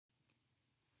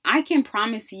I can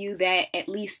promise you that at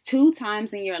least 2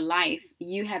 times in your life,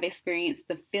 you have experienced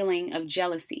the feeling of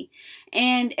jealousy.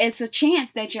 And it's a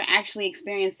chance that you're actually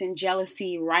experiencing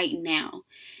jealousy right now.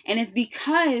 And it's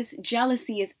because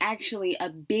jealousy is actually a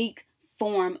big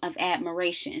form of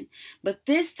admiration. But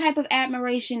this type of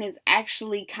admiration is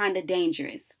actually kind of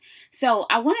dangerous. So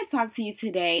I want to talk to you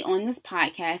today on this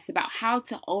podcast about how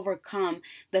to overcome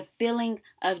the feeling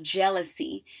of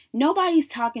jealousy. Nobody's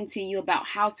talking to you about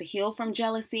how to heal from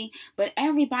jealousy, but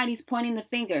everybody's pointing the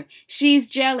finger. She's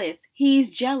jealous.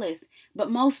 He's jealous. But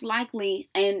most likely,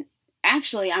 and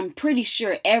actually, I'm pretty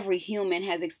sure every human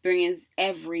has experienced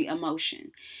every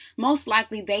emotion. Most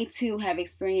likely, they too have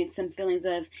experienced some feelings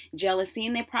of jealousy,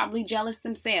 and they're probably jealous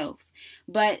themselves.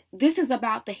 But this is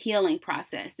about the healing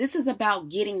process. This is about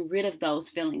getting rid of those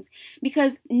feelings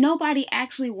because nobody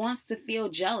actually wants to feel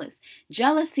jealous.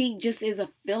 Jealousy just is a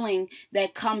feeling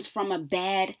that comes from a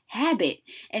bad habit,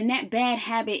 and that bad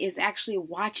habit is actually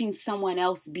watching someone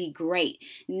else be great,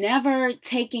 never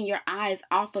taking your eyes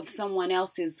off of someone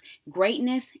else's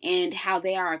greatness and how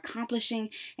they are accomplishing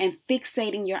and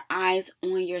fixating your eyes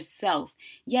on yourself.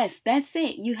 Yes, that's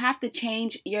it. You have to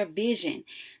change your vision.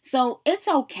 So it's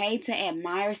okay to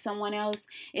admire someone else.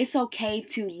 It's okay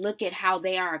to look at how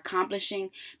they are accomplishing,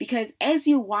 because as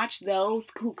you watch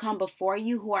those who come before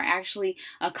you who are actually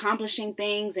accomplishing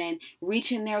things and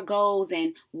reaching their goals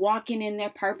and walking in their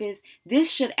purpose, this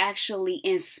should actually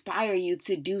inspire you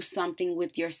to do something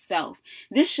with yourself.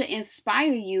 This should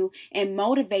inspire you and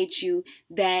motivate you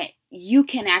that you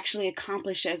can actually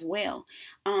accomplish as well.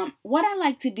 What I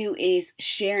like to do is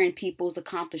sharing people's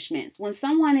accomplishments. When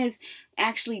someone is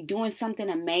actually doing something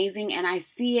amazing and I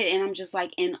see it and I'm just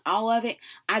like in awe of it,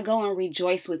 I go and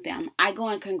rejoice with them. I go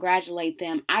and congratulate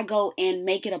them. I go and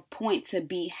make it a point to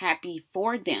be happy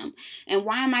for them. And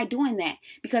why am I doing that?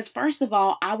 Because first of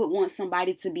all, I would want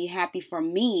somebody to be happy for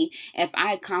me if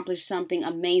I accomplish something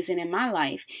amazing in my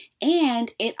life.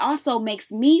 And it also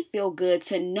makes me feel good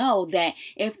to know that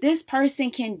if this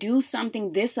person can do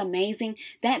something this amazing,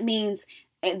 that means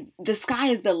the sky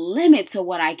is the limit to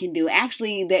what I can do.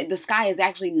 Actually, the sky is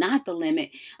actually not the limit.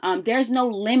 There's no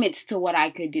limits to what I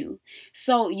could do.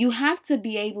 So you have to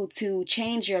be able to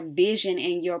change your vision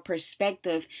and your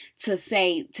perspective to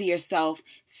say to yourself,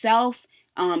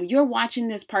 you're watching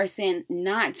this person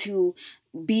not to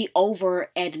be over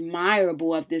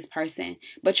admirable of this person,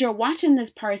 but you're watching this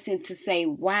person to say,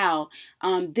 wow,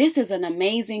 this is an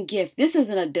amazing gift. This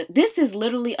is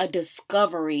literally a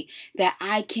discovery that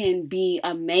I can be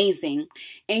amazing.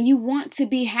 And you want to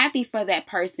be happy for that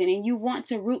person and you want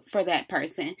to root for that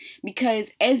person,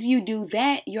 because as you do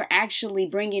that, you're actually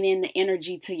bringing in the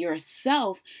energy to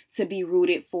yourself to be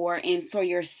rooted for and for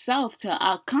yourself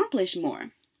to accomplish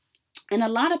more. And a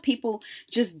lot of people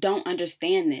just don't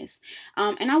understand this.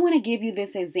 And I want to give you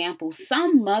this example.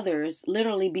 Some mothers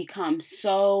literally become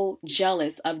so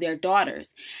jealous of their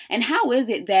daughters. And how is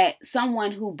it that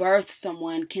someone who birthed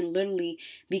someone can literally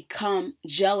become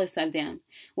jealous of them?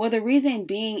 Well, the reason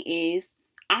being is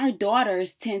our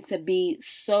daughters tend to be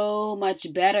so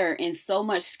much better and so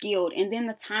much skilled, and then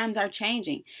the times are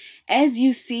changing. As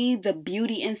you see the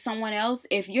beauty in someone else,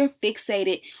 if you're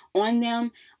fixated on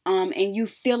them, and you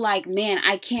feel like, man,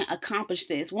 I can't accomplish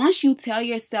this. Once you tell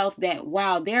yourself that,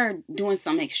 wow, they're doing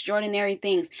some extraordinary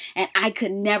things and I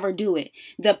could never do it.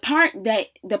 The part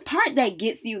that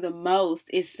gets you the most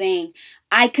is saying,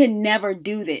 I could never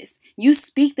do this. You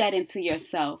speak that into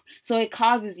yourself. So it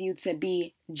causes you to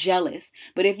be jealous.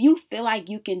 But if you feel like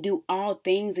you can do all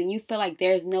things and you feel like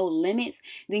there's no limits,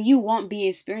 then you won't be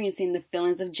experiencing the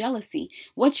feelings of jealousy.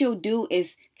 What you'll do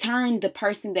is turn the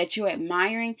person that you're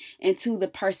admiring into the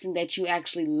person that you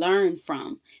actually learn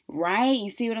from, right? You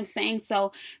see what I'm saying?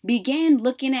 So begin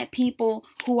looking at people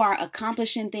who are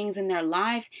accomplishing things in their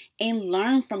life and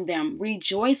learn from them.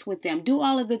 Rejoice with them. Do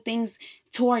all of the things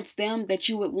towards them that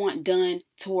you would want done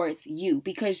towards you,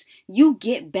 because you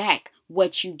get back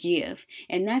what you give.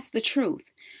 And that's the truth.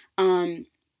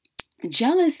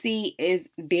 Jealousy is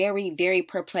very, very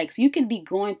perplexed. You can be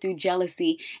going through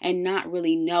jealousy and not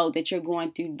really know that you're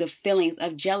going through the feelings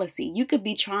of jealousy. You could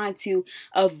be trying to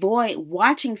avoid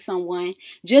watching someone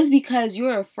just because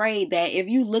you're afraid that if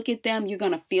you look at them, you're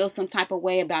going to feel some type of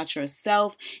way about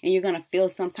yourself and you're going to feel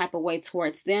some type of way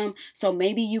towards them. So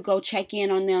maybe you go check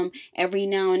in on them every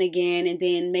now and again, and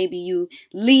then maybe you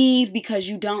leave because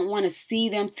you don't want to see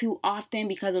them too often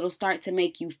because it'll start to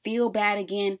make you feel bad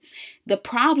again. The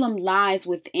problem lies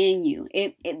within you.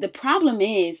 The problem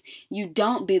is you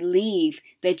don't believe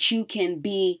that you can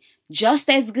be just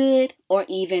as good or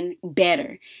even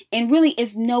better. And really,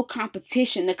 it's no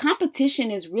competition. The competition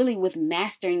is really with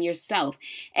mastering yourself.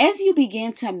 As you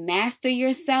begin to master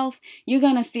yourself, you're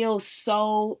going to feel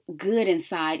so good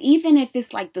inside, even if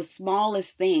it's like the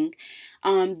smallest thing.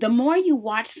 The more you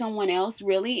watch someone else,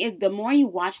 really, the more you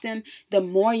watch them, the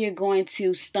more you're going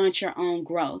to stunt your own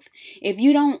growth. If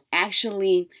you don't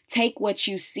actually take what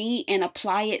you see and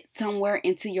apply it somewhere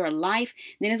into your life,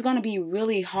 then it's going to be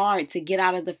really hard to get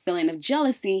out of the feeling of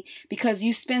jealousy because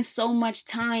you spend so much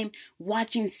time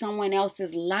watching someone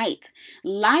else's light.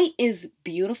 Light is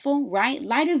beautiful, right?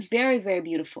 Light is very, very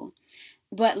beautiful.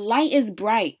 But light is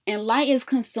bright and light is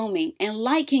consuming and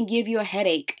light can give you a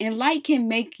headache and light can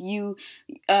make you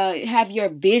have your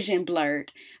vision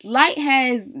blurred. Light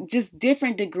has just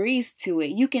different degrees to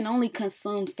it. You can only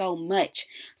consume so much.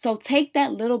 So take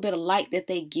that little bit of light that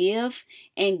they give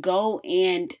and go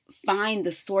and find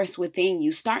the source within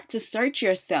you. Start to search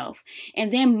yourself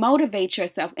and then motivate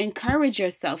yourself, encourage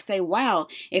yourself. Say, wow,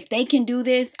 if they can do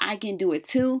this, I can do it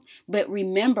too. But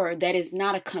remember that it's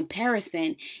not a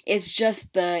comparison. It's just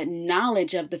the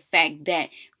knowledge of the fact that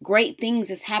great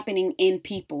things is happening in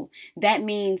people. That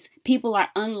means people are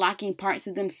unlocking parts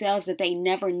of themselves that they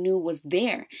never knew was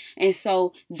there. And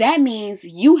so that means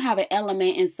you have an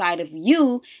element inside of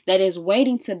you that is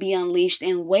waiting to be unleashed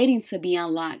and waiting to be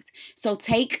unlocked. So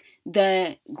take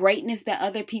the greatness that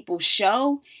other people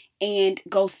show and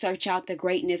go search out the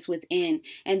greatness within.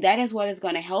 And that is what is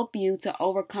going to help you to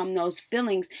overcome those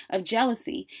feelings of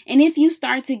jealousy. And if you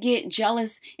start to get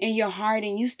jealous in your heart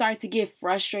and you start to get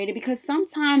frustrated, because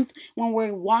sometimes when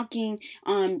we're walking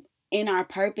in our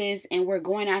purpose and we're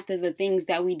going after the things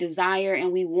that we desire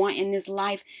and we want in this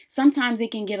life, sometimes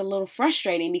it can get a little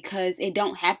frustrating because it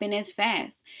don't happen as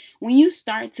fast. When you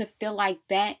start to feel like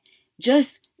that,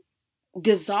 just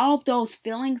dissolve those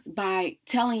feelings by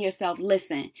telling yourself,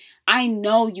 listen, I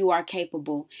know you are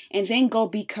capable, and then go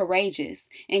be courageous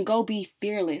and go be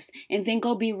fearless and then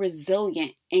go be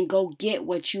resilient and go get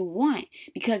what you want.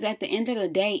 Because at the end of the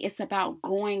day, it's about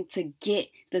going to get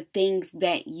the things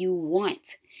that you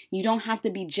want. You don't have to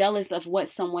be jealous of what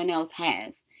someone else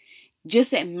has.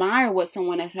 Just admire what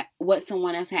someone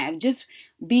else have. Just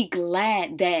be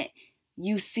glad that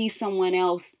you see someone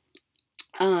else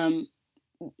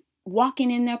walking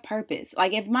in their purpose.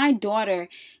 Like if my daughter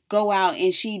go out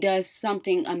and she does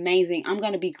something amazing, I'm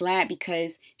going to be glad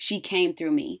because she came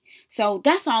through me. So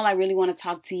that's all I really want to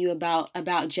talk to you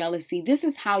about jealousy. This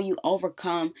is how you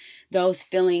overcome those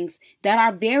feelings that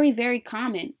are very, very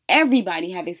common.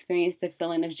 Everybody have experienced the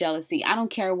feeling of jealousy. I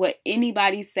don't care what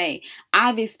anybody say.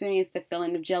 I've experienced the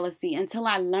feeling of jealousy until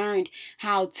I learned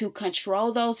how to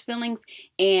control those feelings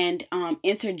and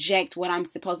interject what I'm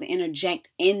supposed to interject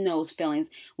in those feelings.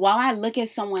 While I look at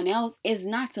someone else, it's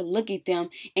not to look at them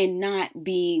and not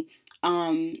be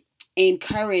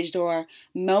encouraged or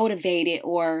motivated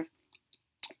or,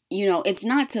 it's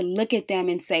not to look at them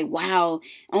and say, wow,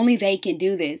 only they can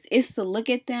do this. It's to look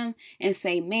at them and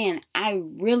say, man, I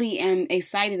really am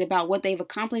excited about what they've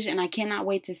accomplished and I cannot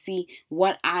wait to see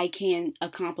what I can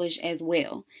accomplish as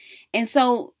well. And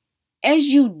so as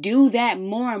you do that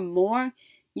more and more,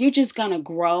 you're just going to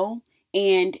grow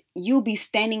and you'll be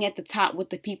standing at the top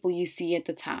with the people you see at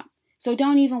the top. So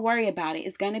don't even worry about it.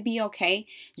 It's going to be okay.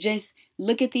 Just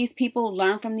look at these people,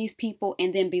 learn from these people,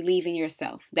 and then believe in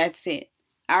yourself. That's it.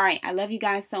 All right. I love you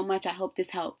guys so much. I hope this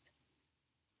helped.